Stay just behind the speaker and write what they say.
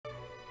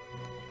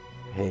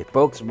Hey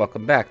folks,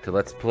 welcome back to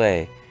Let's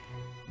Play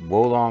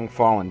Wolong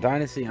Fallen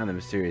Dynasty on the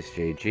Mysterious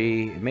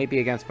JG. It may be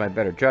against my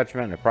better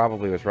judgment. I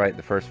probably was right in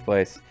the first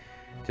place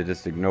to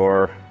just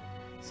ignore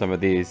some of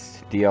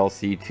these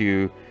DLC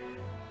 2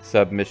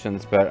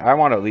 submissions, but I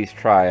want to at least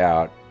try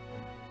out.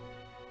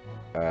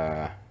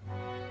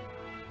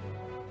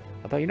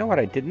 Although, you know what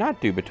I did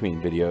not do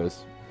between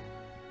videos?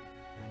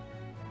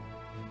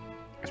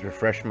 Is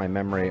refresh my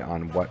memory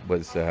on what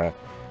was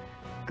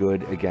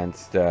good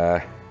against...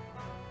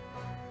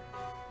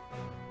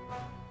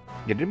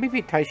 Yeah, did we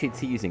beat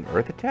Taishi using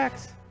Earth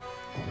attacks?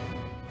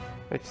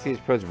 Taishi is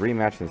supposed to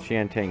rematch in the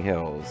Shantung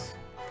Hills.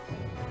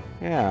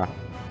 Yeah.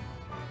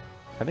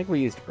 I think we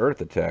used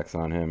Earth attacks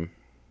on him.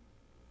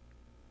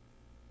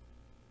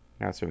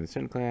 Now serving the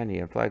Sun Clan, he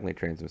unflaggingly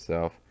trains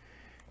himself.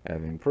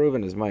 Having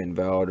proven his might and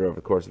valor over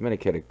the course of many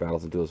kinetic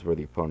battles and duels where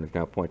the opponent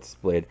now points his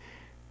blade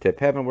tip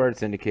heavenwards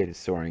to indicate his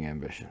soaring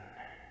ambition.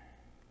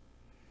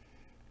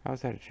 How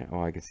is that a challenge?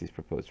 Oh, I guess he's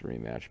proposed a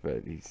rematch,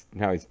 but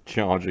now he's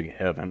challenging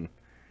heaven.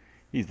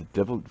 He's the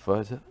devil that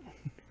defies heaven.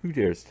 Who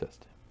dares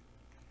test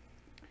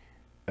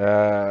it?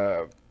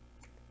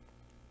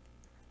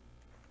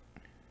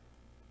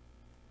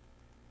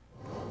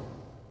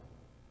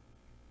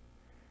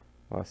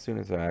 Well, as soon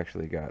as I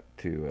actually got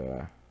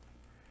to,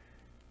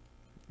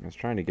 I was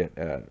trying to get,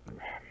 I was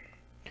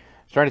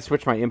trying to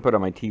switch my input on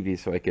my TV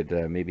so I could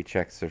maybe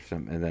check or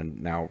some, and then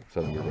now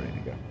suddenly we're ready to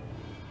go.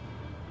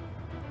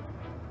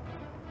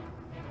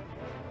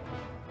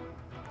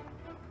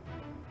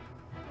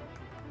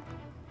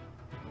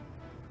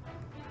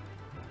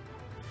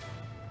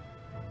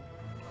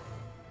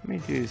 Let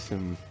me do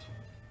some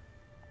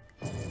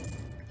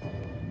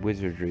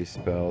wizardry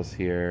spells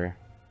here.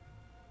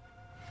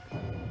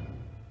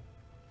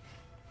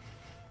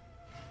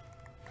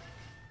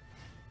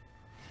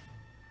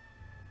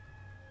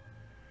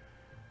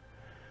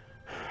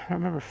 I don't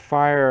remember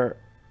fire.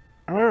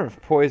 I don't remember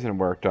if poison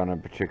worked on him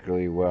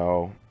particularly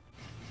well.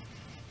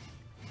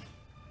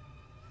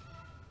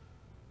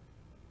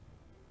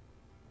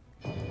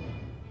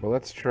 Well,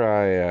 let's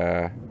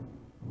try.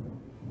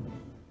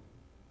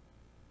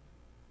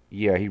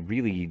 Yeah, he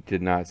really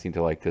did not seem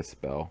to like this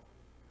spell.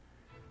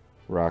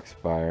 Rock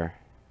Spire.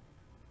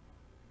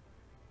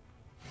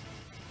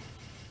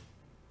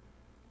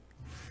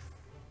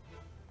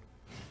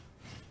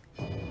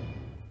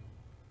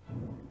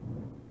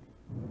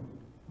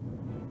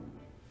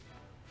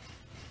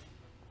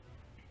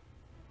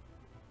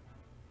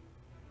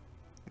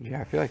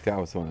 Yeah, I feel like that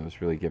was the one that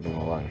was really giving him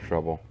a lot of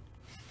trouble.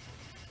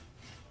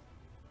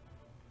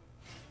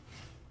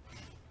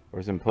 Or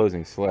his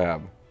imposing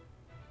slab.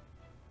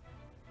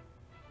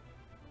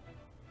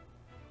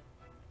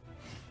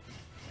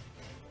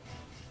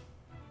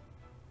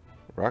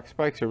 Rock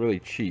spikes are really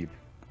cheap.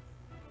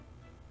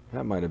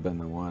 That might have been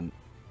the one.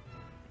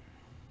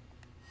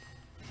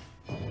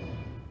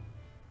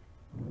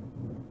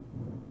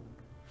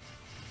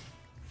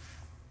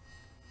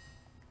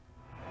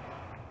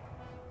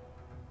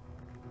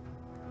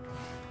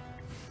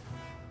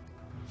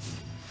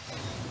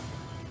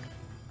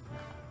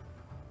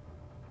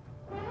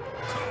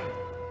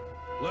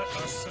 Let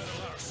us settle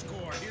our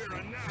score here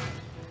and now.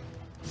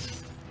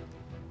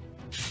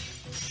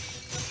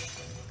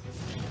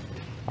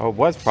 Oh, it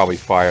was probably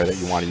fire that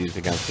you want to use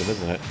against him,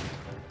 isn't it?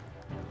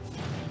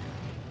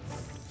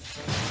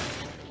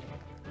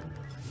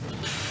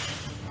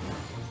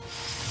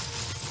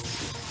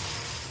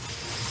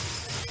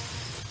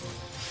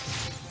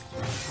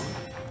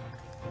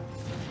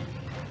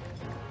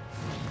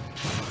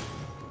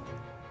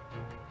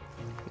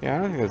 Yeah, I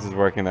don't think this is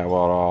working that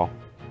well at all.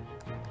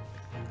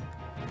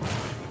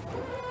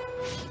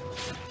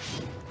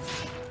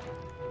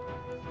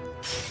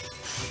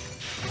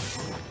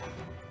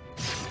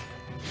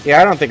 Yeah,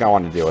 I don't think I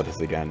want to deal with this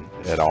again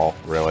at all,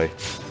 really.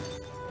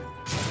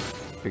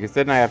 Because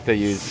didn't I have to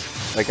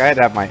use... Like, I had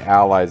to have my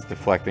allies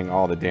deflecting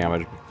all the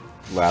damage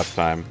last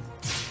time.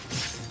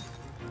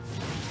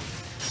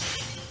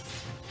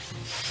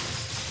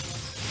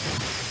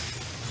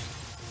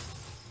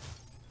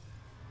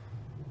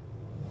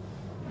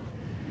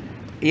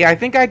 Yeah, I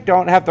think I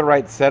don't have the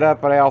right setup,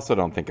 but I also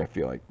don't think I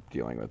feel like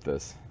dealing with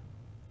this.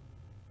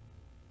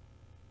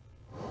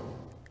 I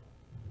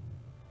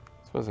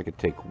suppose I could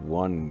take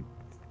one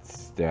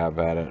stab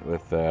at it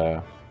with,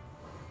 let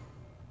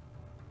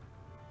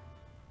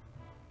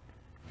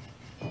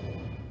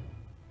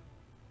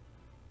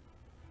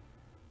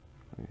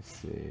me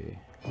see.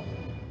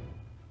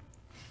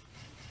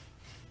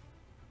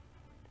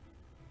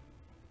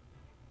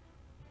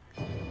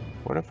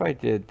 What if I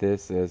did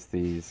this as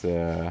these,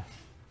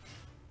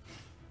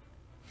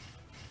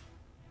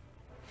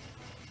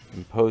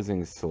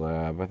 imposing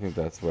slab? I think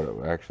that's what it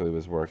actually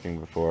was working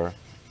before.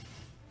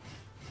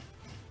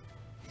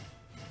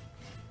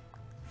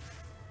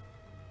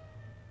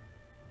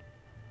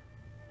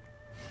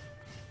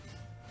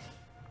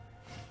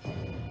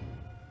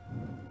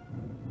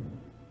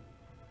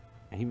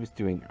 He was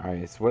doing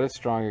ice. What is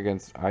strong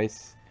against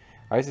ice?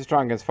 Ice is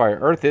strong against fire.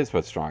 Earth is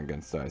what's strong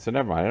against ice. So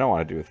never mind. I don't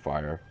want to do with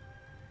fire.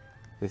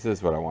 This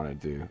is what I want to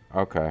do.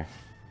 Okay.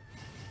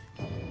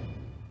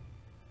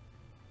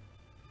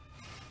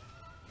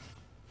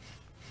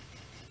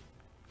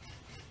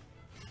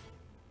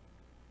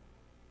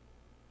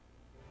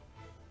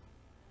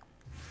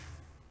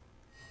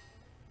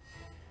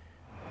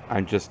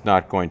 I'm just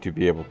not going to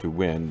be able to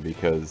win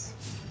because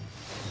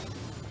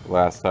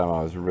last time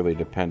I was really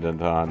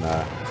dependent on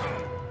Let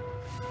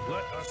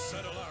us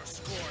settle our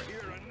score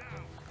here and now.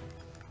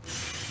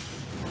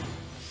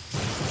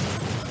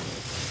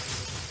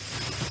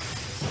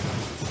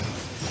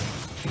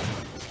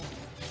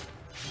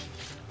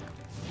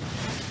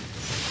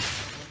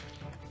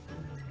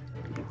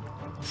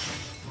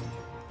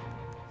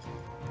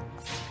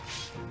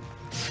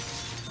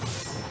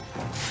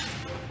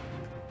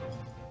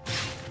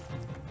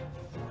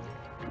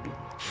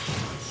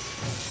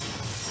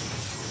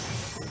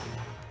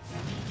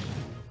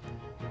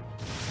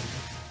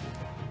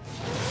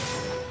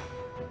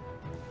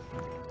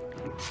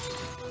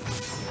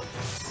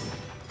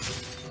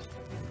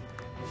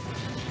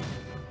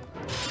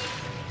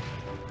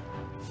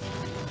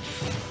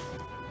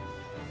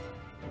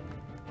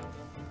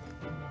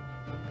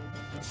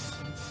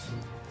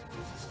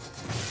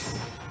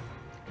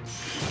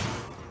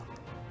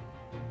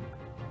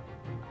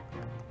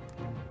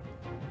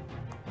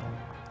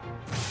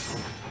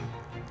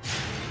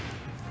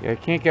 Yeah, I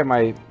can't get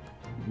my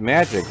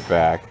magic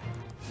back.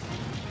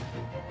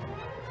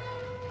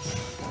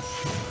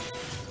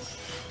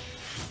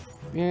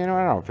 You know,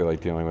 I don't feel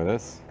like dealing with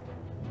this.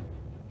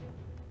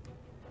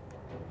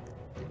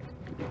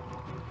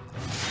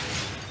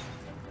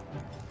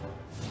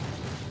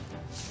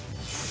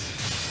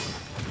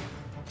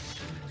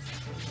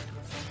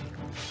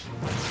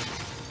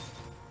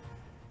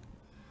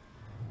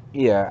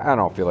 Yeah, I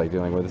don't feel like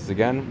dealing with this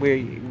again.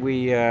 We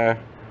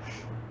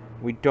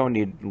don't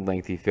need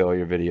lengthy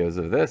failure videos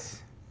of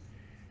this.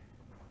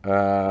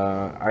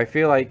 I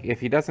feel like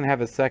if he doesn't have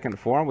his second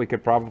form, we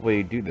could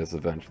probably do this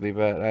eventually,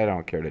 but I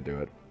don't care to do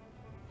it.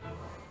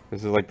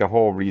 This is like the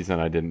whole reason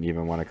I didn't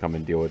even want to come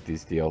and deal with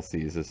these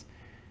DLCs, is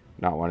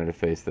not wanting to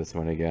face this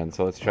one again.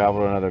 So let's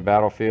travel to another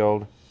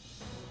battlefield.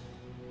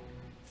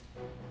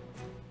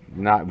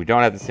 We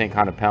don't have the same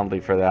kind of penalty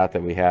for that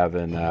we have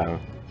in,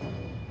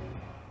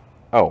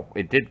 oh,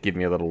 it did give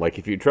me a little, like,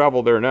 if you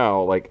travel there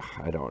now, like,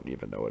 I don't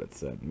even know what it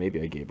said.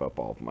 Maybe I gave up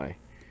all of my,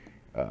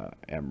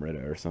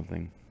 Amrita or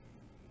something.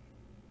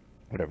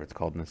 Whatever it's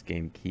called in this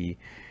game, key.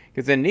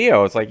 Because in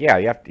Neo, it's like, yeah,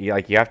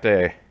 you have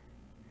to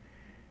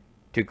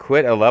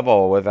quit a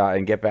level without,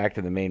 and get back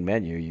to the main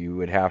menu, you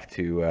would have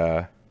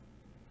to,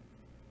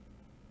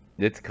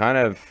 it's kind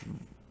of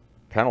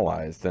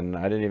penalized, and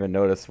I didn't even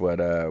notice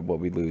what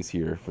we lose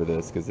here for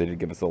this, because they did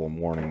give us a little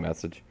warning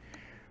message.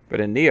 But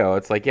in Neo,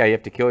 it's like, yeah, you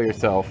have to kill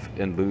yourself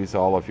and lose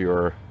all of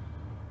your...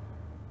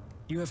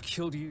 You have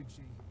killed Yuji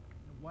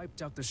and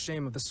wiped out the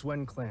shame of the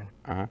Swen clan.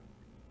 Uh-huh.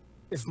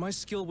 If my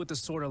skill with the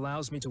sword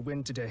allows me to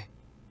win today,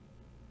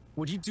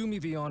 would you do me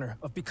the honor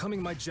of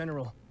becoming my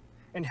general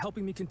and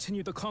helping me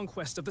continue the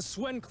conquest of the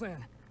Swen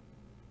clan?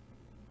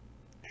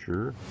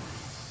 Sure.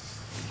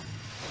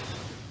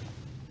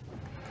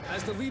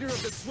 As the leader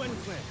of the Swen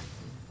clan,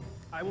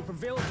 I will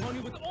prevail upon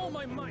you with all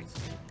my might.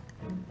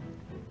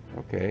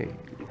 Okay.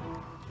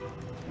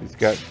 He's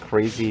got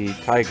crazy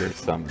tiger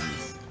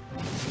summons.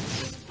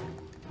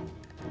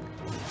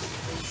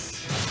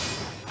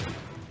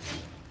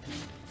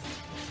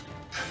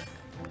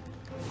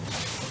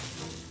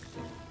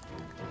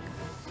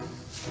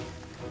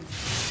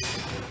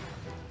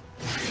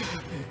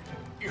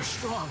 You're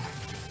strong.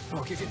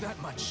 I'll give you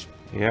that much.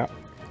 Yeah.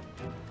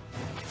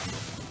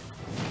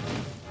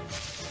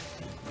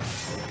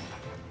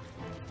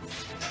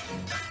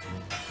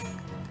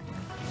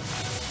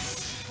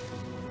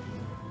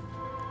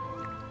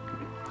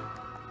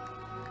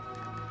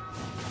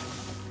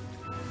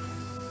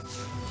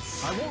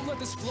 I won't let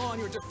this flaw in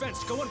your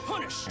defense go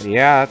unpunished.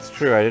 Yeah, that's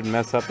true. I didn't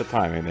mess up the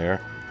timing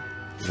there.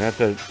 I have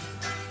to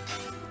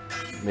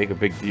make a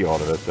big deal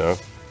out of it, though.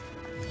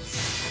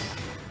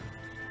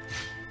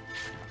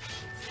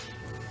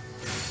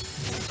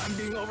 I'm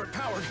being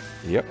overpowered.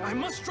 Yep. I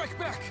must strike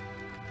back.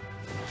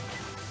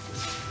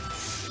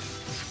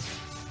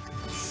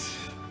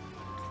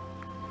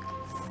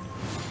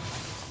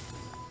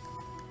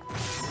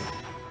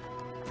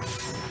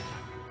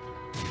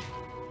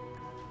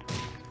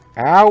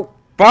 Ow!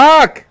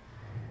 Fuck!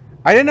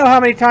 I didn't know how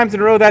many times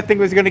in a row that thing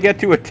was going to get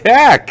to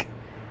attack!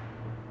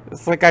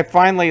 It's like I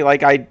finally,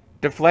 like, I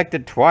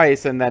deflected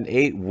twice and then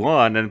ate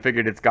one and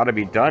figured it's got to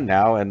be done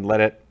now and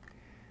let it...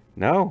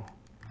 No.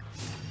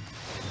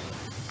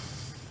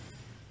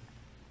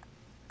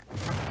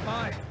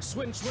 I,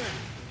 Swen,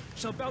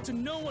 shall bow to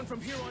no one from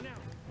here on out.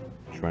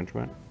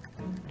 Schwen.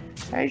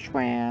 Hey,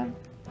 Schwen.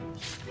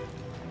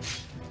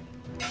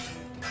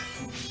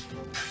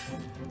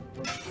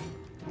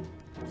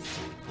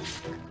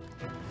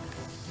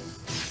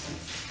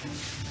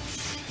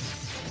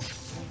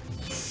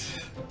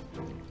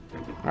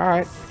 All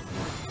right.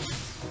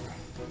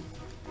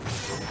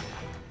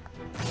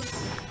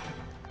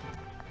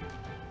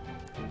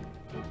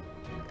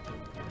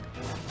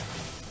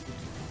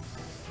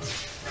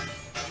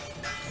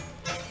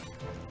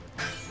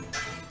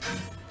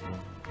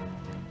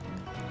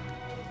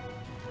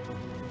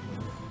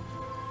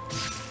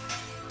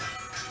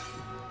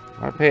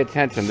 gotta pay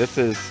attention. This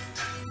is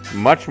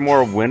much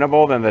more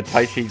winnable than the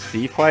Taishi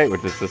C fight,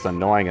 which is just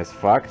annoying as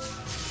fuck.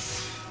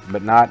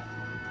 But not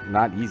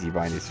easy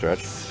by any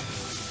stretch.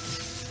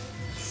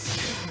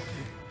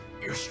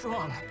 You're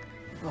strong.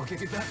 I'll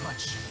give you that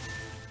much.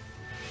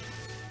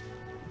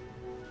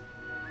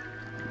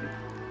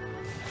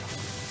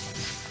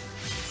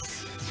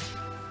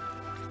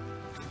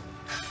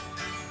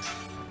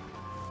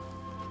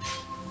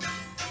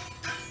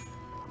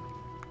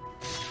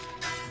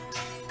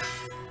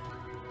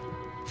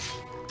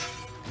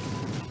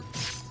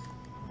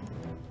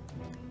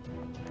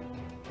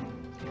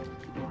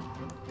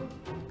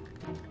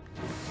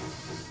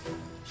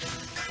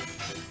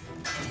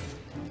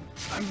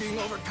 I'm being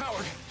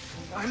overpowered.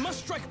 I must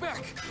strike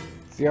back.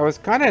 See, I was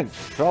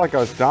felt like I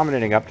was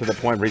dominating up to the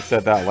point where he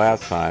said that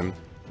last time.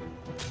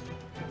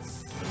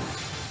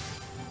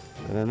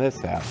 And then this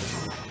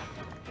happened.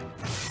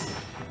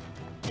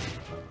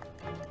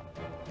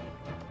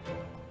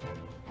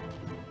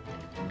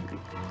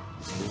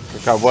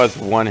 Like I was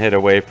one hit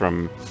away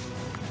from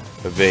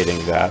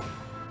evading that.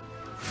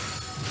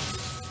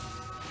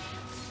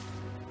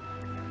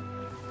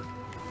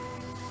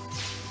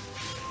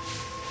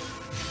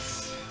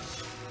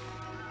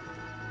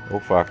 Oh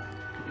fuck.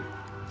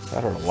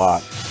 That hurt a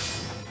lot.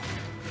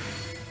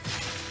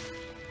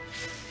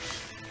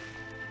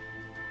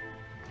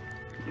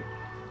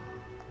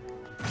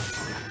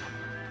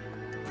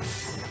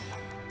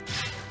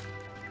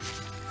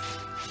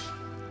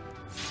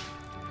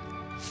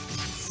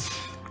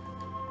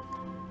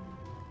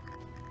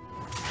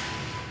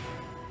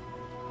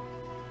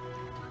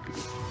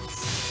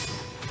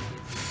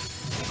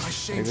 My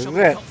shame This shall is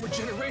be it. felt for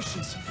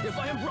generations if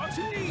I am brought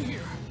to knee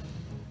here.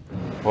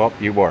 Well,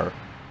 you were.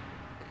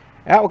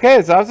 Yeah,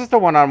 okay, so that was just a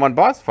one-on-one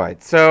boss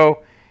fight.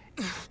 So,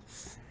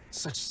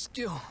 Such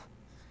skill.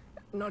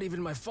 Not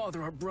even my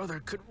father or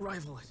brother could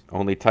rival it.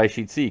 only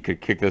Taishi C could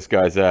kick this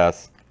guy's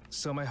ass.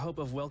 So my hope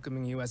of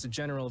welcoming you as a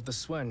general of the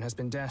Swen has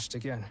been dashed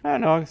again. I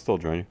know, I can still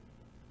join you.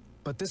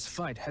 But this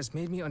fight has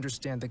made me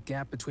understand the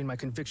gap between my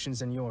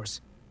convictions and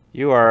yours.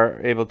 You are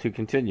able to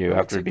continue I'll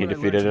after take being what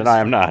I learned defeated, from and this I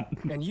am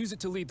fight not. And use it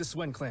to lead the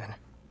Swen clan.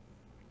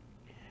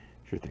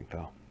 Sure thing,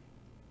 pal.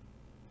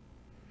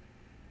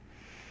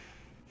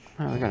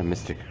 Well, I got a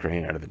Mystic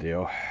Crane out of the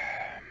deal.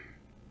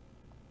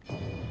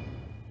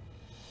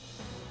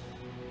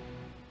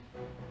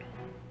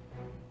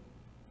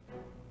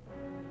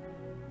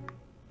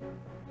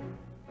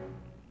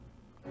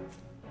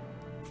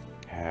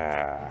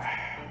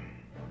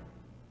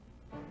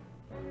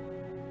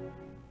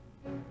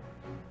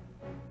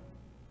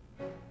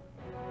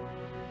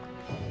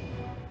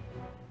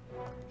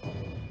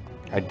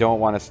 I don't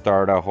want to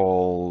start a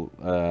whole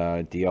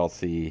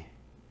DLC,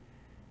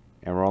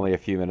 and we're only a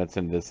few minutes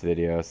into this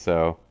video,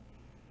 so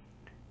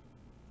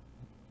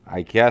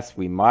I guess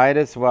we might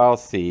as well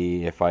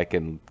see if I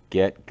can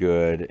get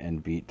good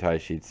and beat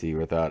Taishi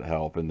without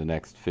help in the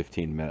next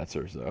 15 minutes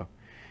or so,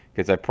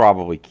 because I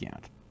probably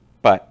can't.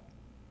 But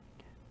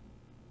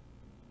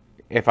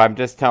if I'm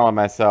just telling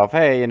myself,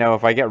 hey, you know,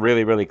 if I get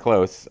really, really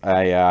close,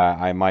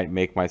 I might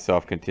make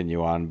myself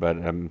continue on, but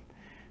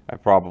I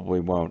probably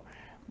won't.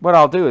 What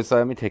I'll do is,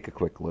 let me take a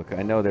quick look.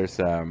 I know there's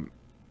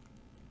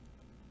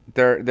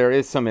there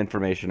is some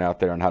information out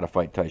there on how to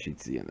fight Taishi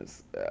in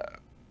this,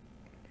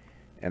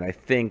 and I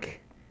think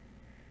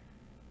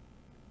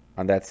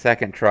on that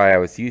second try I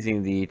was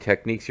using the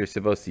techniques you're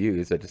supposed to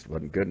use. I just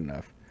wasn't good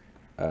enough.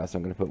 So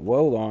I'm going to put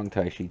Wolong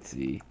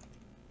Taishi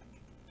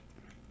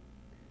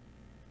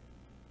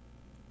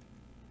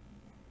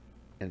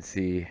and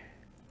see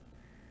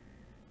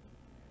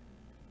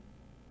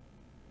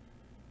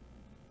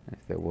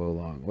if the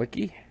Wolong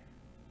wiki.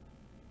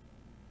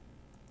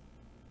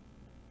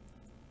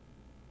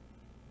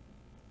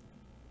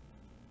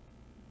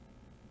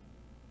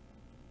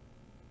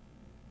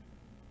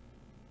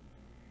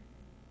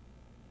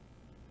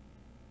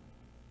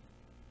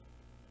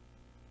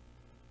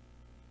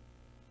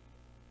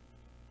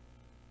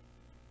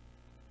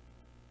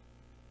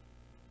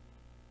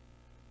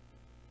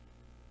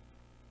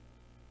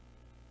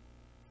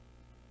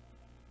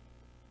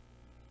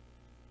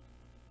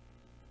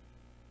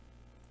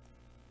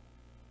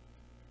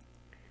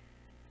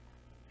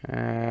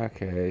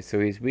 Okay, so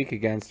he's weak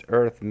against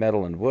earth,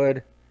 metal, and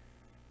wood.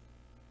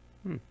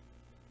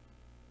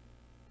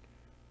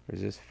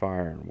 Resist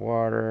fire and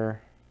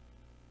water.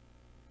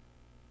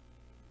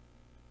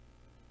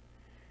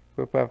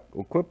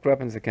 Equip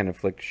weapons that can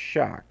inflict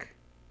shock.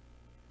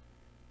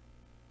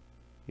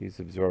 Use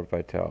absorb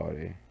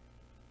vitality.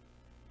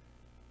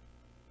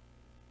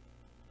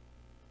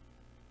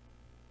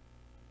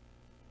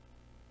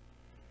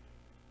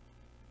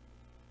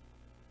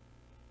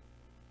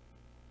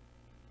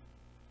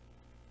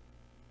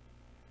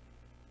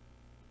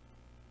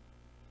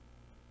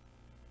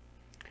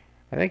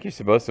 I think you're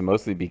supposed to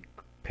mostly be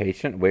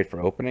patient, wait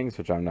for openings,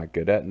 which I'm not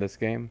good at in this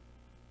game.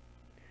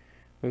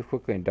 Move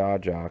quickly and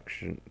dodge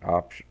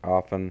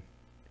often.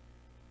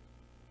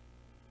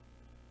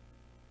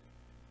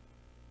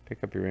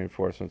 Pick up your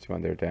reinforcements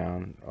when they're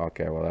down.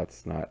 Okay, well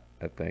that's not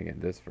a thing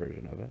in this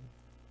version of it.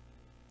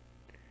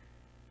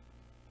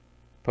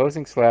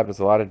 Opposing slab does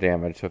a lot of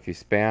damage, so if you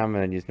spam and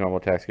then use normal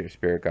attacks, get your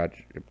spirit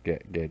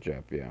gauge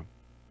up, yeah.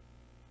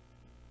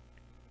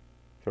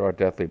 Throw a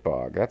deathly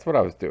bog. That's what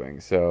I was doing,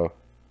 so...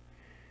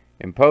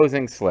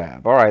 Imposing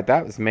slab. Alright,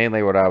 that was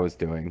mainly what I was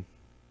doing.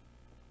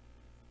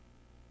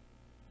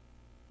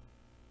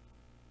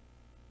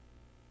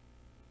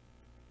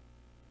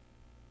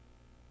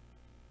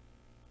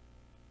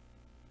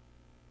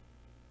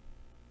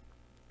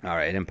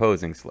 Alright,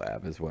 imposing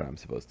slab is what I'm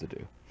supposed to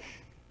do.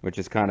 Which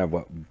is kind of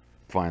what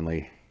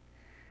finally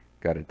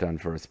got it done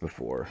for us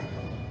before.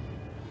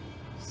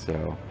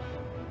 So...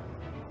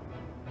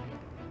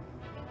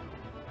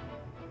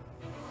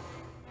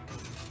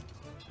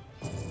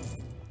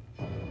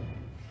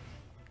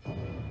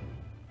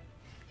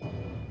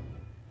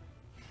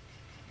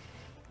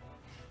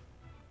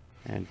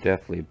 And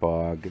Deathly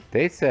Bog.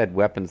 They said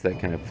weapons that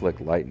can inflict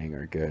lightning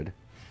are good.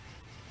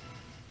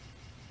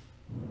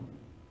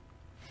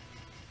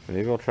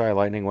 Maybe we'll try a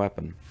lightning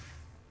weapon.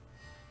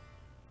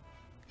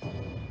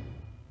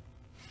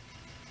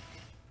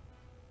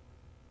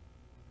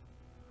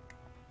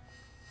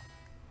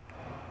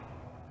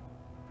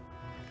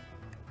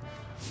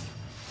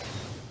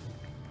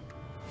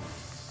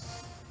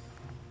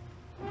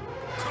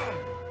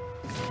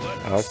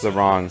 Oh, that's the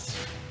wrong...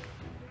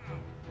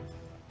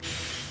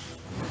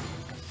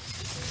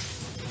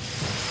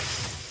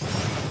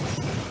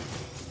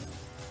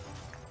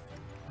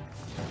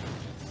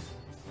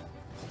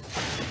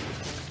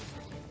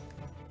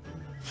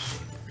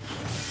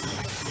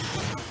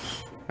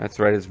 That's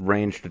right, his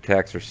ranged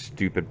attacks are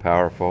stupid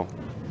powerful.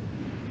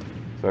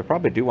 So I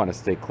probably do want to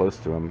stay close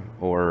to him,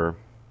 or,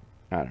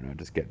 I don't know,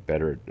 just get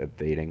better at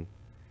evading.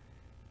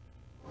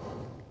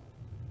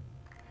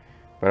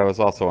 But I was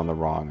also on the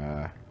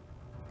wrong,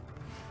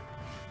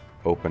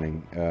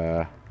 opening,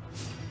 Let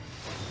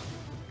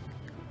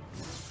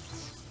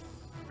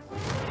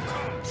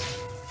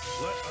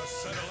us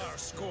settle our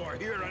score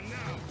here and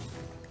now.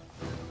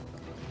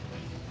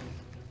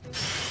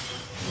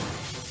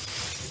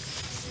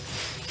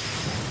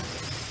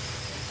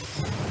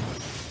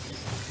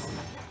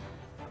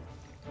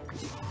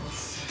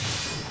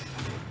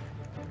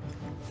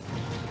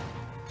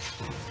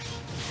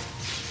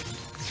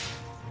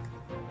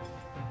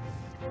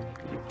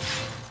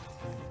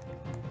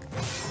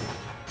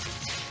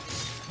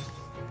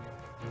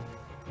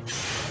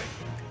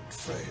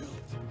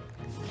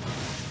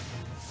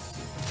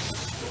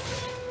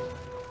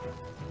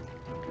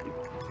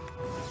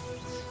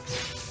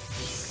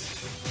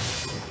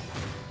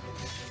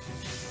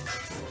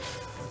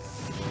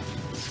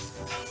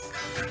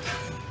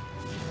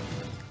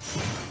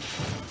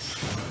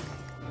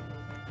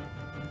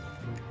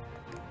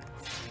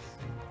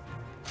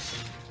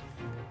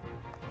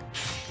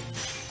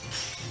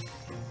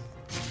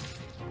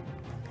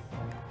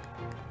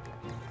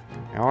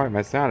 Alright,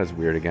 my sound is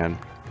weird again.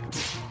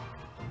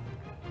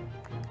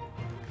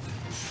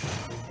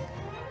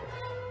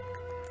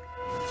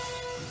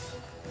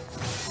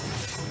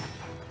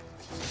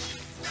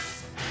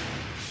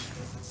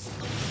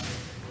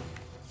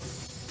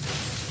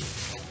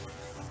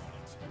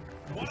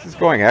 This is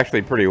going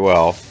actually pretty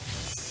well.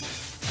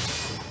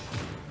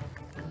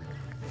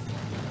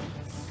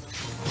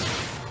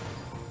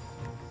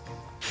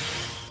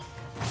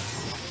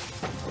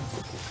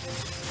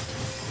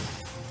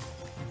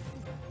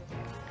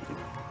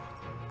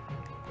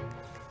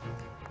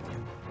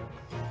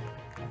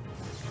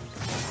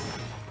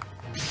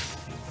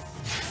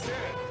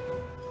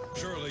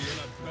 Surely you're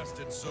not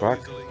bested so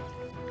Fuck. easily.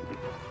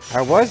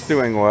 I was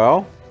doing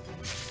well.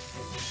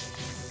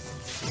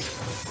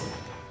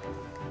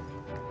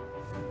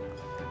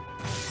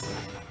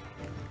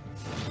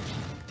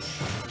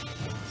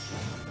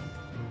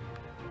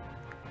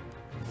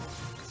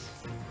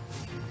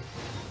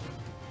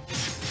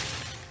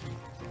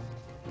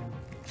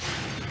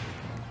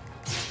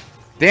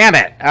 Damn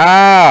it!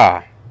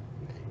 Ah!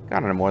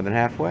 Got it more than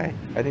halfway.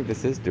 I think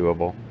this is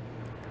doable.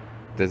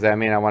 Does that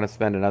mean I want to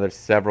spend another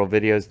several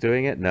videos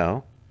doing it?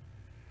 No.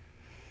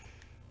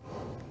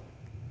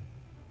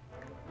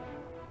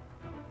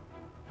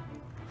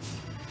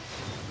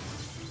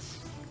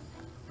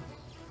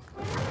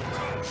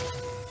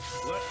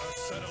 Let us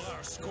settle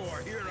our score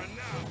here and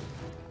now.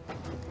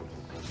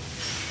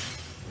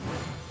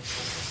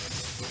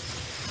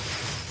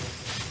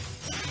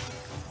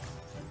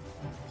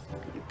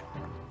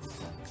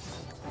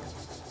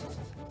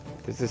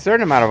 There's a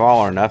certain amount of all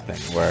or nothing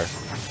where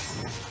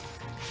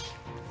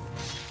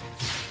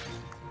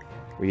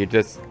you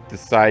just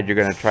decide you're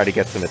going to try to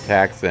get some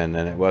attacks in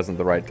and it wasn't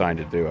the right time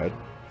to do it.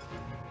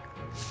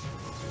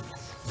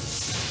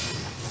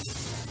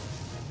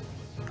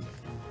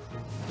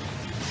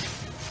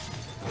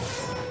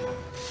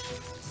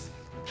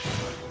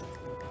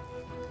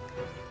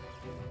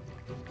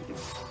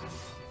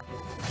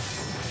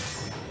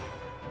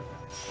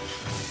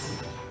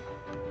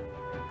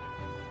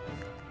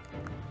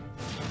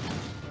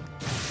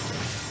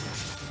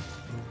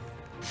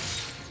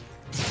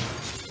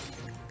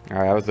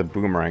 Alright, that was a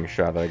boomerang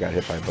shot that I got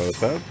hit by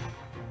both of.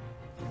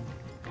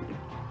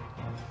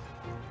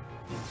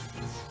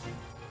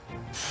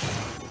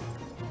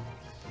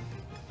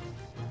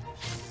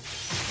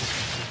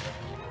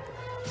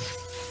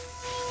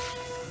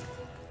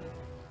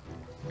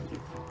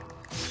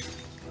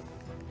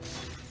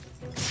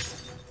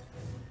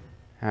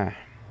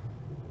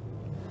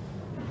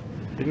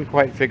 Didn't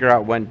quite figure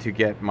out when to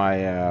get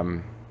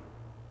my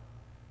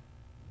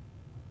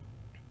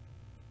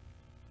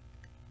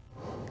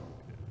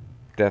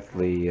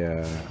deathly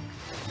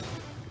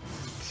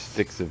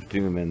sticks of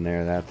doom in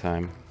there that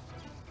time.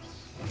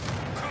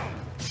 Come,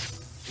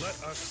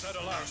 let us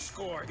settle our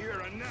score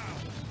here and now.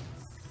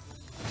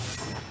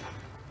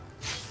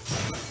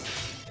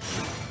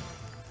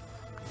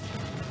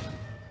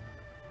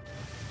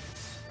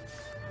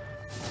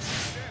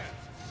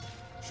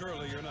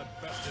 Surely you're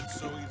not bested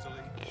so easily.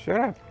 Shut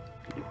up.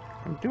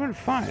 I'm doing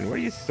fine. What are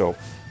you so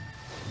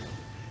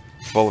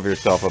full of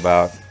yourself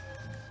about?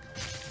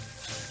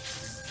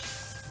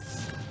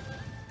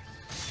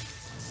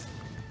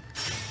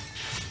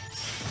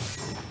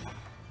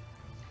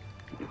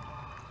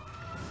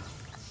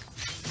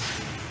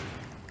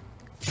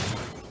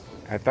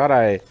 I thought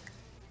I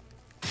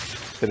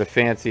did a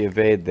fancy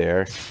evade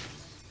there.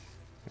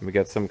 And we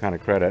got some kind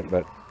of credit,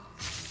 but...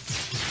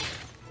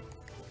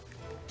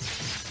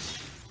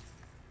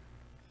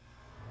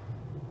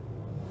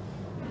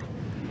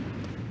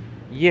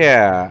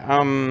 Yeah,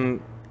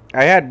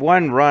 I had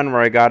one run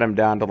where I got him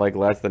down to like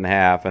less than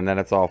half, and then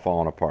it's all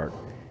falling apart.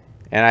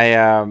 And I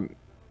have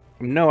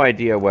no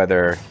idea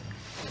whether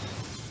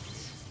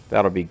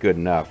that'll be good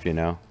enough, you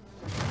know?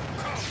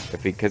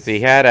 Because he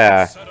had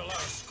a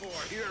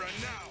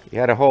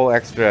whole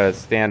extra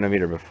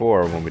stand-o-meter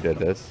before when we did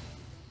this.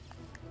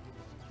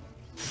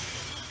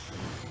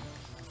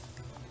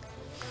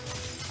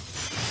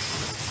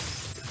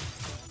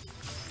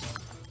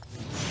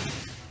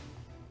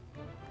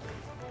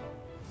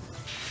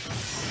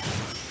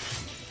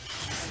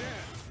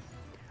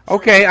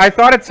 Okay, I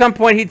thought at some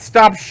point he'd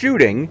stop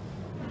shooting.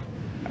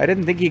 I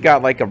didn't think he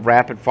got like a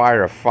rapid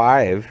fire of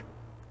 5.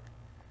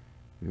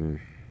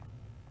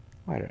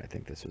 Why did I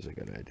think this was a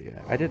good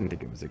idea? I didn't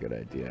think it was a good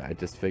idea. I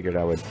just figured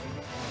I would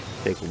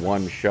take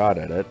one shot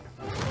at it.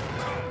 Let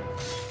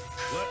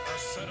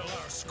us settle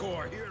our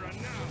score here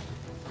and now.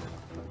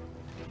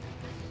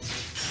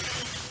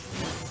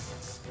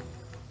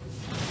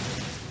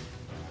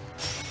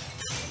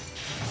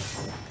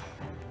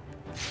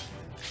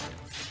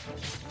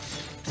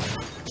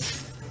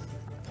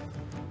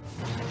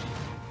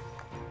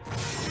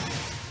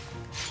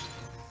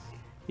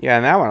 Yeah,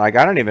 and that one, like,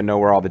 I don't even know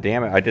where all the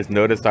damage... I just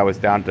noticed I was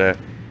down to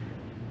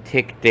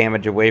tick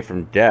damage away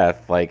from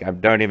death. Like, I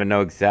don't even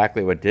know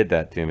exactly what did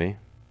that to me.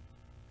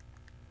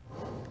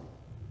 Let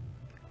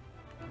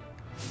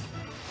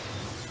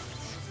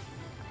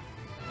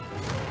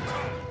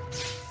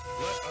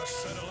us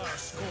settle our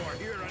score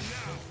here and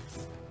now.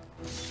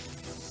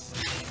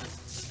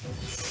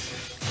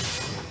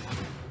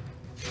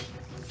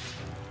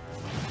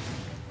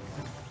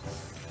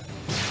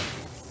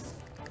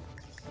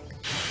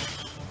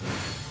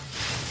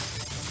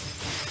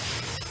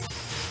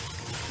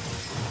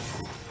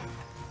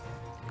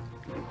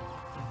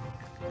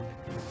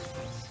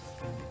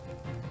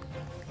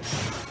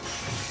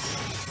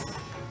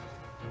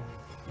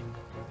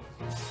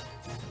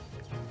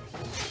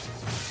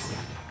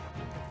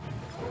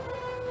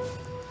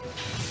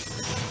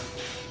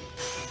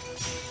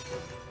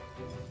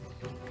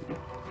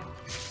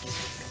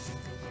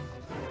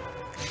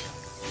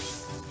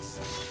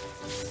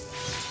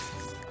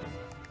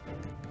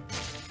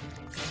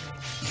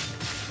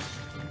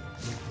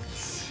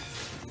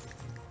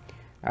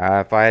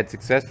 If I had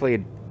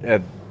successfully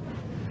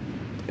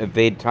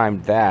evade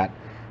timed that,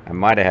 I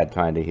might have had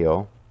time to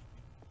heal.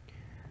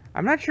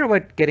 I'm not sure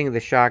what getting the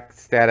shock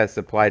status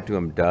applied to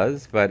him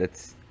does, but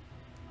it's...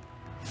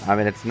 I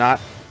mean, it's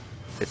not...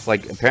 It's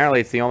like,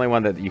 apparently it's the only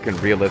one that you can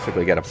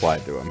realistically get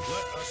applied to him.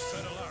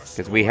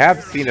 Because we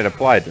have seen it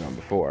applied to him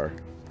before.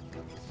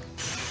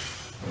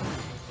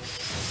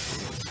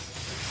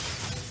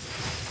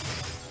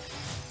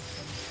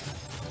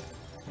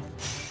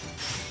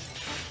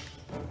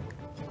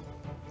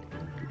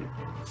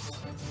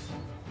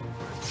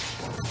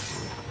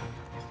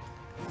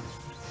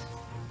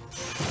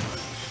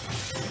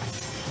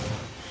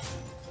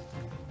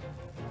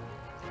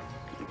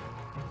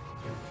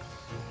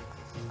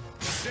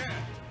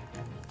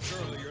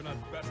 Surely you're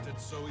not bested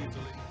so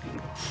easily.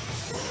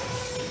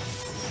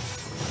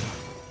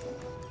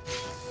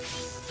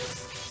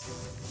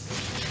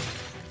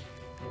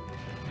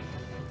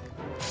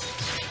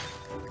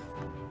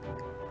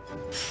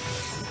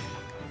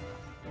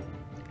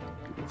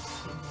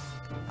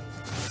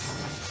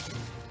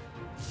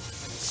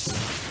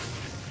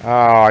 Oh,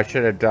 I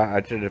should have done.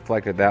 I should have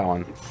deflected that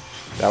one.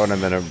 That would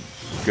have been a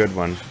good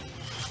one.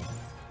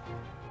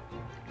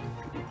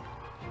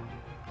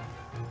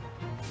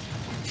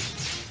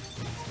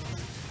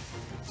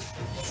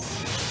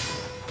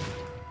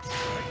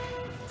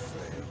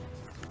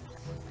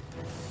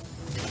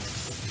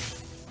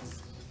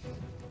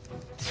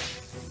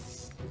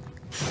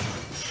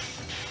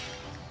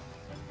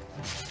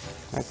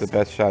 That's the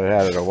best shot it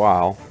had in a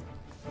while.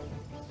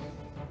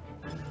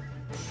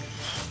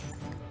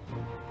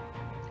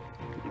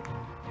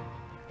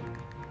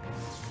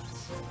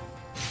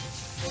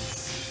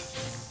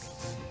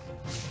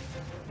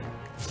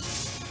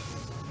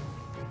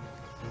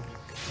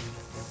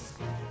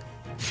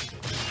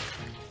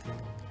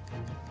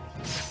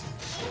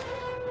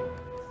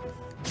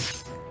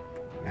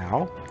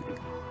 Ow.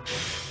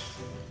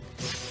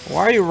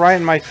 Why are you right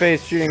in my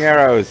face shooting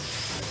arrows?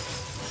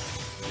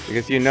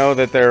 Because you know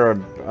that they're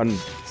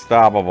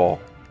unstoppable.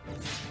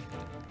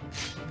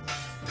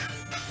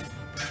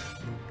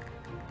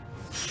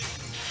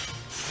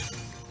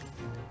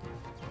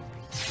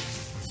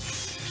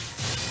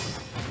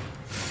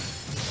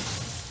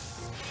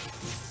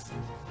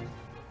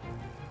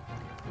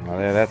 Well,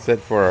 yeah, that's it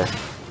for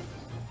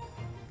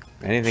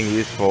anything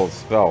useful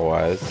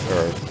spell-wise,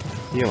 or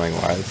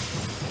healing-wise.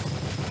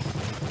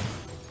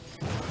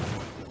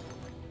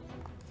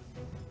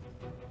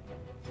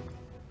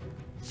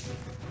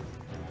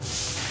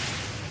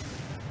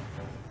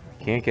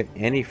 Can't get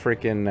any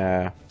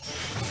freaking,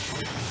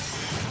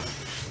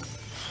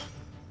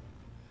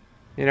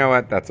 You know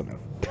what? That's enough.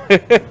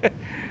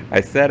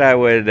 I said I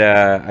would,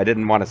 I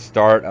didn't want to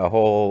start a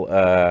whole,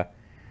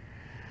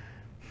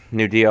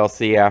 new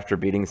DLC after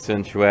beating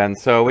Sun Quan,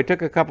 so we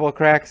took a couple of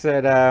cracks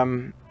at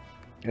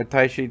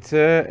Taishi Tzu,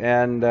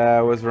 and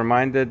was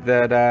reminded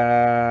that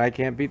I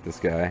can't beat this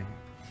guy.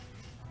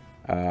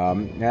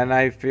 And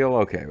I feel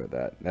okay with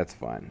that. That's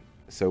fine.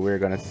 So we're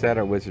going to set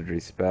our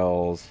wizardry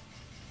spells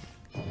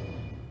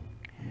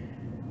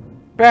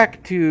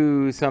back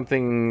to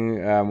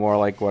something more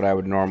like what I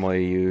would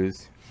normally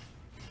use.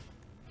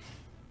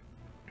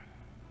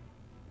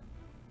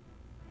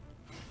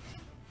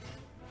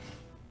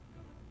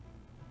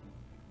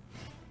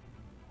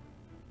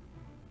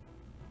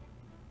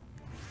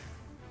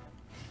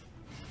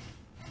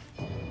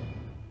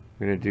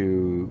 I'm going to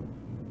do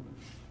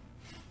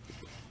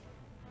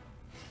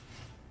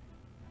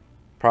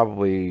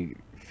probably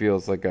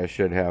feels like I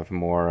should have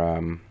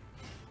more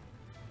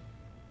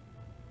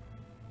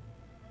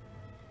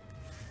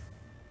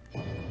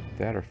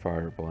that or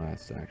Fire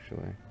Blast,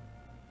 actually.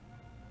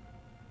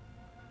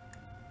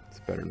 It's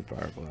better than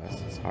Fire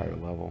Blast. It's higher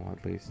level,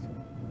 at least.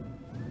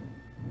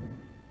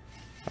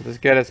 I'll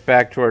just get us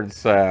back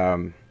towards,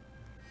 if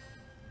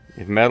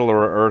Metal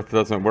or Earth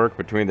doesn't work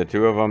between the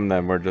two of them,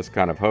 then we're just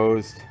kind of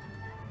hosed.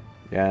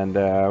 And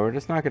we're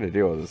just not going to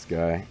deal with this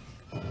guy.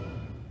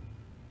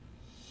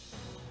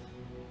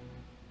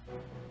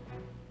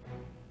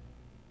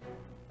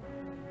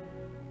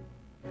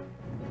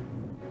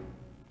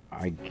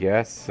 I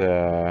guess,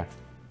 you're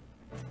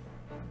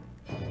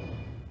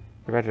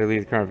about to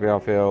leave the current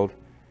battlefield.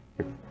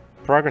 Your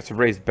progress of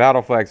raised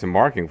battle flags and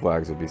marking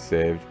flags will be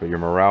saved, but your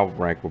morale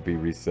rank will be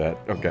reset.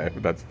 Okay,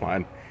 that's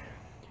fine.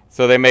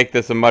 So they make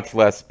this a much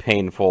less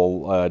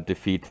painful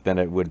defeat than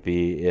it would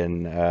be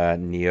in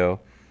Neo,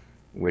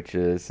 which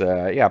is,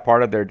 yeah,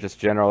 part of their just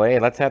general, hey,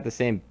 let's have the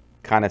same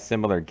kind of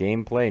similar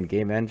gameplay and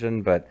game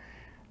engine, but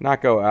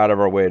not go out of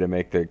our way to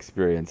make the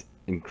experience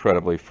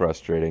incredibly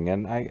frustrating,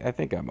 and I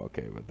think I'm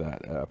okay with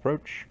that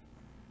approach,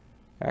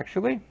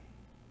 actually.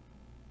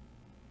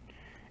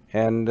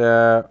 And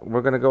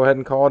we're gonna go ahead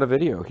and call it a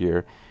video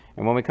here.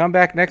 And when we come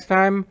back next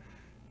time,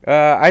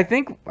 I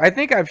think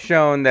I've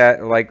shown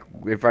that, like,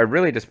 if I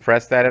really just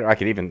pressed at it, I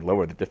could even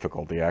lower the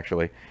difficulty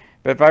actually.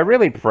 But if I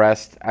really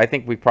pressed, I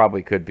think we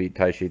probably could beat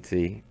Taishi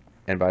Tzu,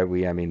 and by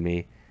we I mean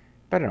me.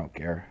 But I don't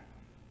care.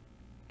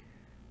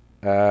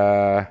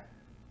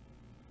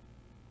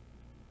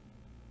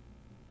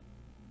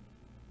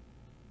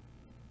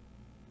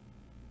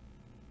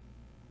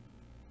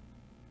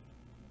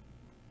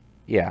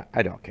 Yeah,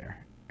 I don't care.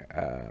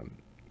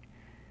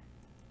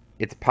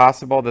 It's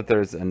possible that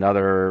there's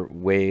another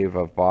wave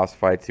of boss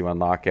fights you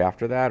unlock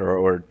after that,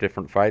 or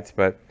different fights,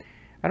 but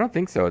I don't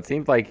think so. It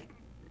seemed like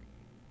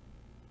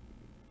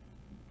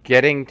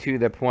getting to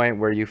the point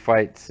where you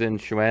fight Sun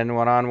Quan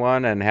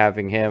one-on-one and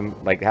having him,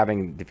 like,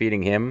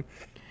 defeating him,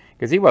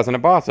 because he wasn't a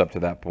boss up to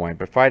that point,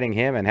 but fighting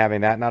him and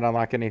having that not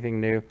unlock anything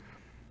new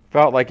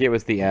felt like it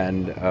was the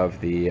end of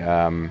the,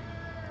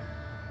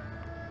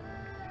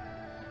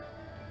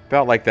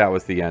 felt like that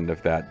was the end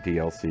of that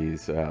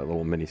DLC's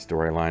little mini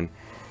storyline.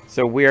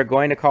 So we are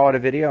going to call it a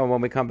video, and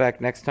when we come back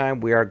next time,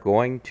 we are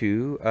going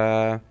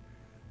to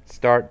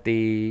start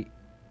the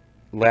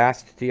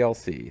last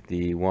DLC,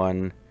 the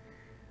one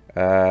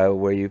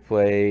where you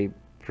play,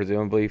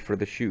 presumably, for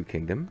the Shu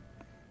Kingdom,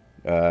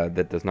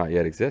 that does not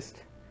yet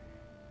exist.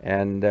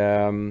 And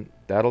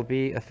that'll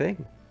be a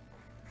thing.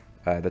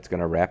 That's going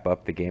to wrap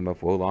up the game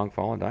of Wolong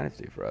Fallen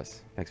Dynasty for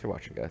us. Thanks for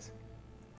watching, guys.